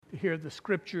to hear the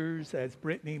scriptures as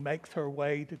Brittany makes her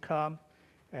way to come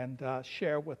and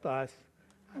share with us.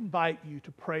 I invite you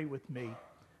to pray with me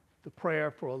the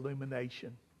prayer for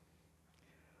illumination.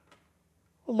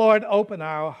 Lord, open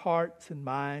our hearts and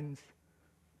minds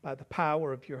by the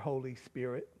power of your Holy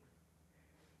Spirit,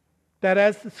 that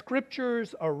as the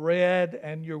scriptures are read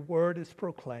and your word is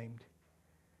proclaimed,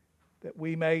 that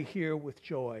we may hear with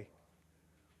joy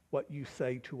what you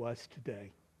say to us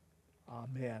today.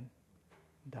 Amen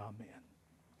and amen.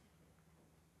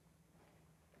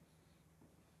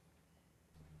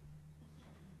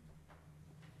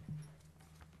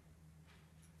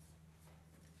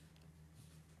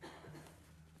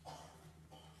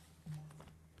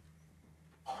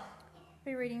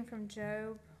 Be reading from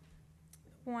Job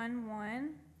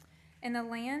 1:1. In the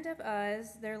land of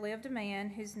Uz there lived a man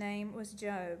whose name was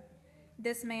Job.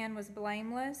 This man was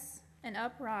blameless and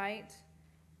upright.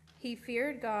 He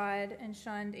feared God and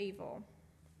shunned evil.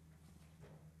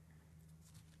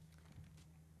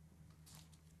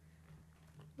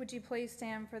 Would you please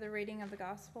stand for the reading of the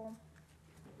gospel?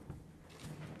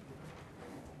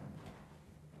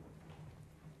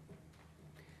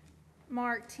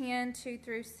 Mark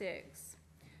 10:2-6.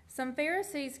 Some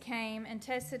Pharisees came and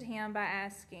tested him by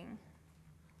asking,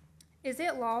 "Is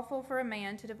it lawful for a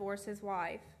man to divorce his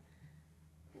wife?"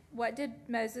 "What did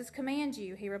Moses command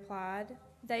you?" he replied.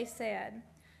 They said,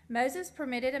 "Moses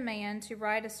permitted a man to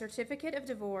write a certificate of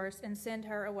divorce and send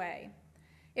her away."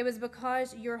 "It was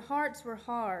because your hearts were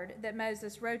hard that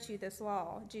Moses wrote you this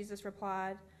law," Jesus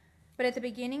replied. "But at the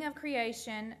beginning of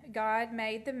creation, God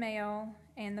made the male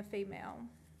and the female."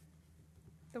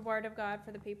 The word of God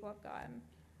for the people of God.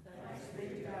 Thanks be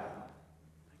to God.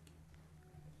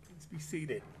 Please be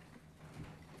seated.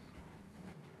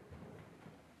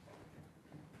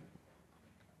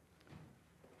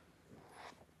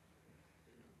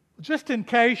 Just in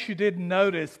case you didn't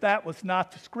notice, that was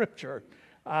not the scripture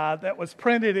that was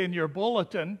printed in your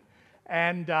bulletin.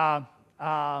 And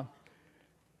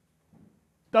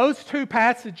those two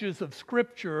passages of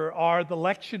scripture are the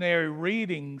lectionary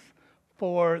readings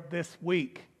for this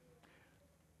week.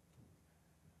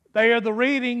 They are the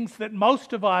readings that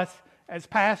most of us as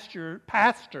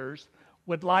pastors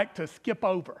would like to skip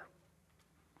over.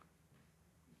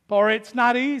 For it's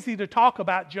not easy to talk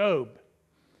about Job.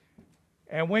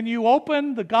 And when you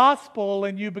open the gospel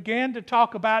and you begin to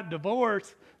talk about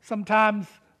divorce, sometimes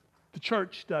the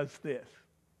church does this.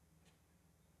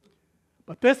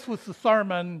 But this was the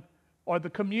sermon or the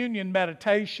communion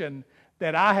meditation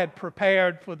that I had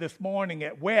prepared for this morning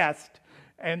at West,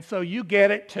 and so you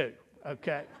get it too,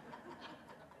 okay?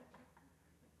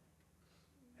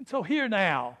 And so hear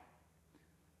now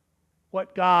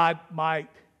what God might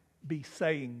be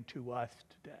saying to us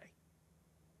today.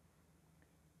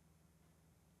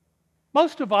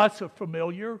 Most of us are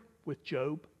familiar with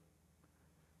Job.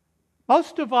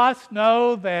 Most of us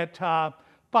know that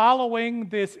following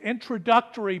this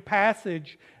introductory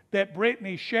passage that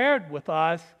Brittany shared with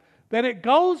us, that it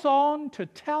goes on to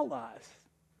tell us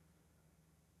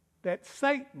that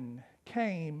Satan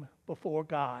came before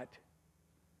God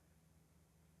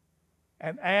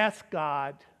and asked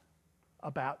God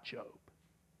about Job.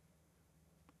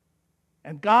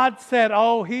 And God said,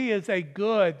 "Oh, he is a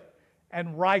good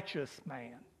and righteous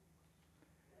man."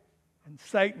 And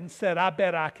Satan said, "I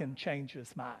bet I can change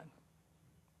his mind."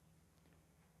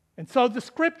 And so the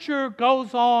scripture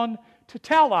goes on to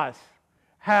tell us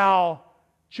how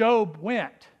Job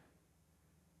went.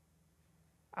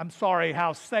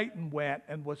 How Satan went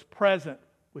and was present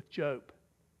with Job.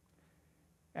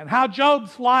 And how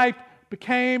Job's life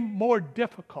became more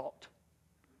difficult.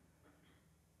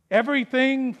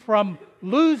 Everything from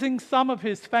losing some of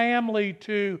his family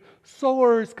to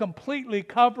sores completely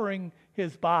covering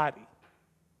his body.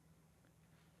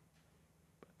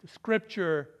 But the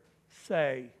scripture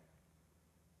say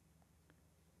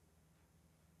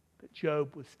that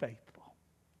Job was faithful.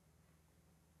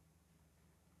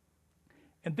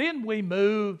 And then we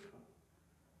move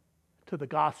to the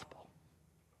gospel.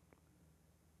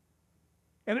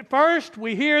 And at first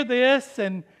we hear this,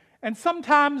 and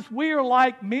sometimes we are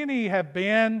like many have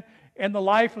been in the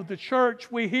life of the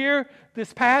church. We hear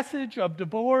this passage of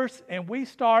divorce and we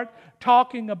start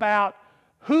talking about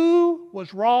who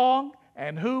was wrong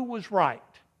and who was right.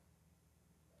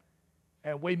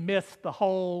 And we miss the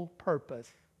whole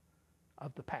purpose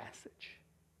of the passage.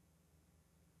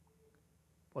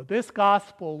 Well, this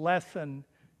gospel lesson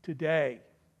today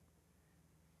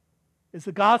is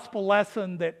a gospel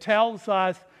lesson that tells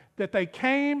us that they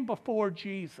came before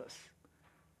Jesus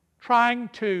trying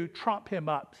to trump him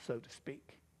up, so to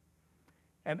speak,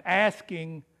 and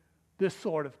asking this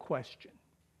sort of question.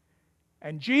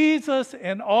 And Jesus,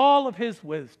 in all of his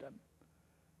wisdom,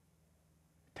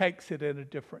 takes it in a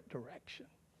different direction.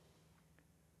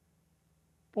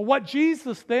 But what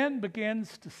Jesus then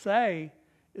begins to say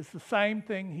is the same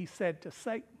thing he said to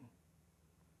Satan.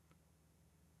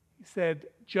 He said,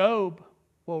 Job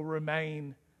will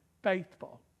remain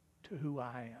faithful to who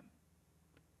I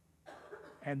am.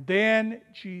 And then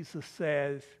Jesus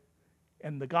says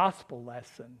in the gospel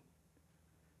lesson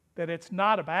that it's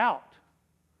not about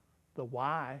the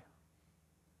why.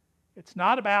 It's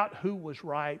not about who was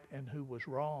right and who was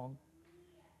wrong.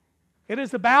 It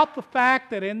is about the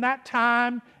fact that in that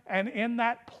time and in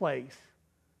that place,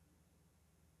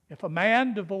 if a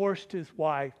man divorced his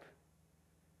wife,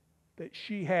 that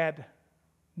she had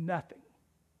nothing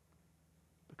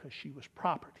because she was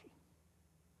property.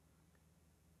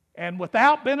 And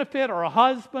without benefit or a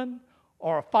husband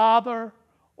or a father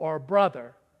or a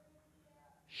brother,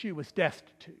 she was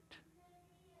destitute.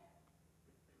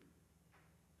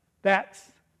 That's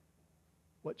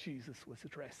what Jesus was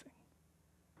addressing.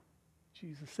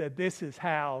 Jesus said, this is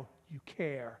how you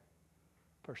care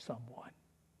for someone.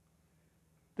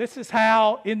 This is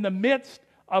how, in the midst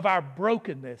of our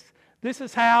brokenness, this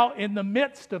is how, in the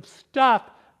midst of stuff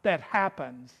that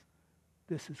happens,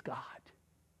 this is God.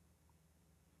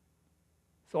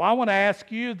 So I want to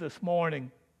ask you this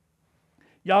morning,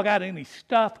 y'all got any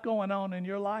stuff going on in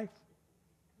your life?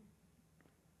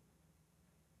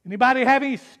 Anybody have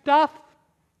any stuff?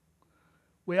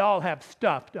 We all have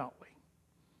stuff, don't we?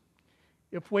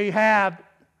 If we have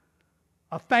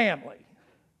a family,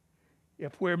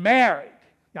 if we're married,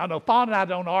 y'all know Fawn and I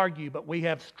don't argue, but we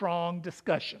have strong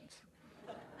discussions.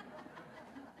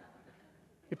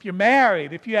 If you're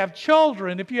married, if you have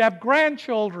children, if you have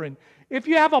grandchildren, if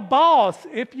you have a boss,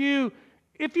 if you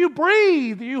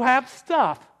breathe, you have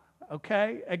stuff.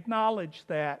 Okay? Acknowledge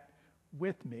that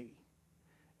with me.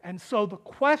 And so the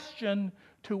question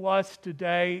to us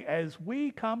today as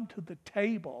we come to the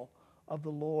table of the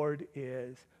Lord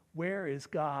is, where is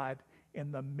God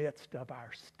in the midst of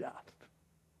our stuff?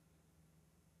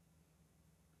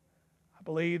 I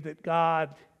believe that God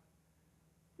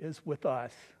is with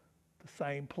us the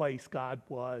same place God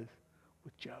was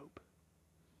with Job.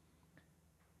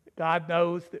 God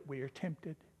knows that we are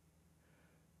tempted.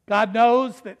 God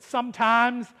knows that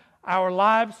sometimes our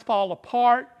lives fall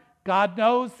apart. God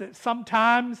knows that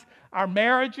sometimes our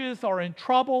marriages are in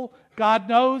trouble. God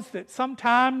knows that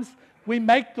sometimes we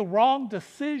make the wrong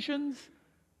decisions.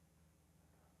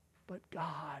 But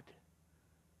God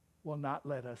will not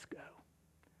let us go.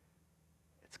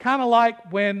 It's kind of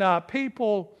like when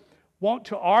people want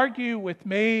to argue with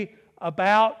me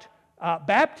about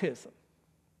baptism,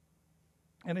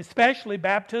 and especially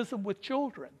baptism with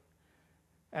children.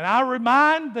 And I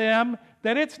remind them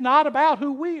that it's not about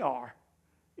who we are.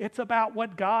 It's about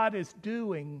what God is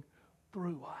doing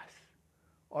through us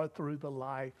or through the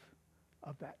life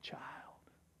of that child.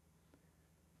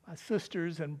 My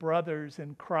sisters and brothers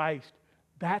in Christ,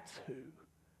 that's who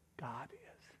God is.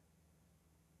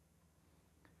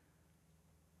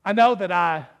 I know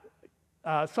that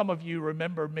some of you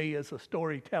remember me as a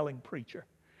storytelling preacher.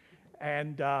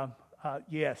 And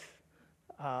yes,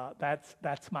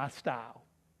 that's my style.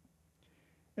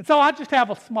 And so I just have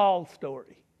a small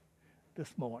story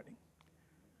this morning.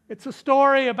 It's a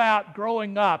story about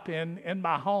growing up in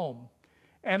my home.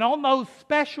 And on those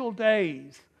special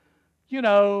days, you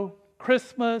know,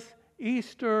 Christmas,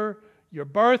 Easter, your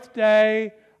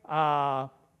birthday,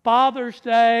 Father's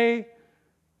Day.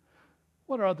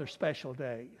 What are other special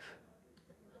days?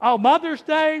 Oh, Mother's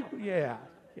Day? Yeah.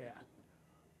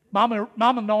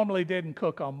 Mama normally didn't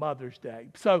cook on Mother's Day.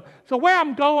 So where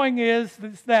I'm going is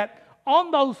that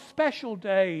on those special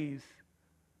days,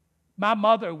 my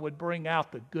mother would bring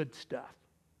out the good stuff.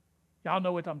 Y'all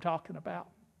know what I'm talking about?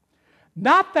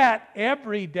 Not that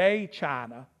everyday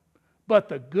china, but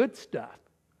the good stuff.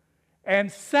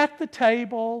 And set the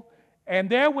table, and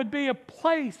there would be a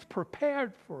place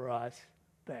prepared for us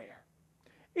there.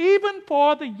 Even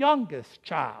for the youngest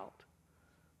child,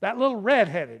 that little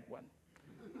red-headed one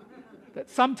that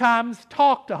sometimes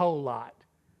talked a whole lot,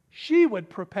 she would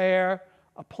prepare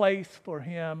a place for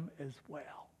him as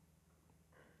well.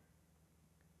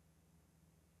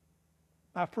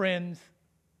 My friends,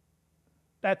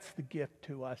 that's the gift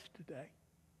to us today.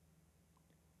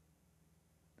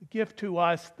 The gift to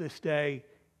us this day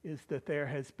is that there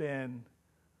has been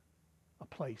a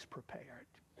place prepared.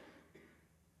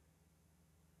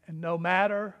 And no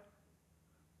matter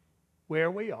where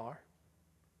we are,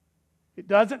 it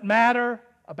doesn't matter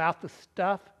about the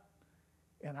stuff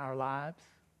in our lives.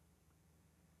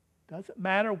 It doesn't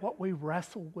matter what we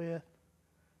wrestle with.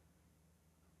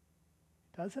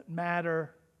 It Doesn't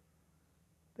matter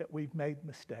that we've made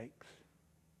mistakes.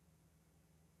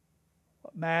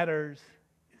 What matters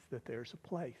is that there's a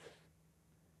place.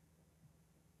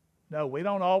 No, we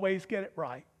don't always get it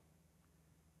right.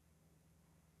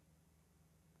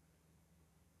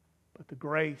 But the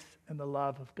grace and the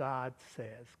love of God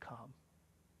says, come.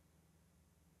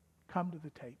 Come to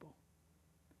the table.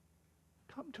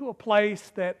 Come to a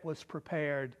place that was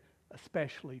prepared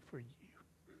especially for you.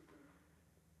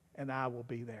 And I will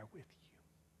be there with you.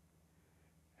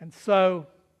 And so,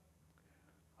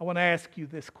 I want to ask you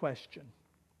this question.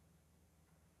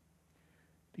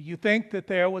 Do you think that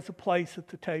there was a place at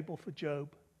the table for Job?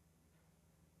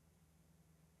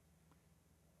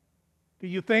 Do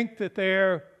you think that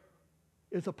there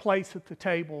is a place at the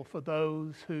table for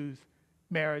those whose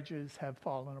marriages have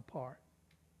fallen apart?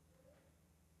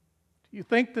 Do you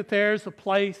think that there's a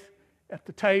place at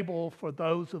the table for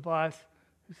those of us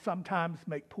who sometimes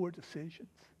make poor decisions?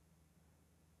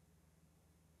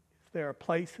 Is there a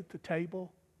place at the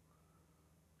table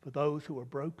for those who are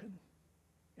broken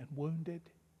and wounded?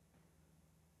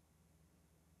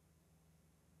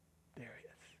 There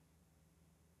is.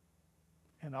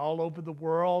 And all over the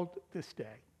world this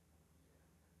day,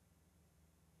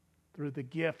 through the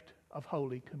gift of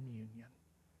Holy Communion,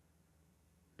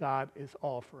 God is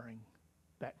offering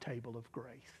that table of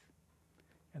grace.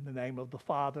 In the name of the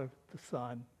Father, the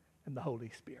Son, and the Holy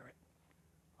Spirit.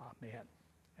 Amen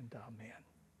and amen.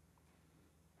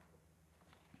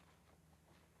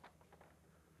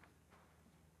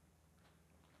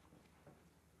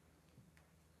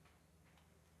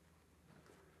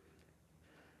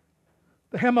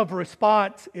 The hymn of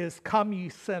response is Come Ye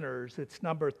Sinners. It's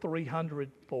number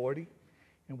 340.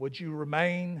 And would you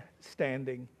remain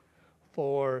standing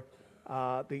for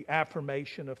the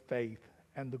affirmation of faith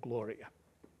and the Gloria.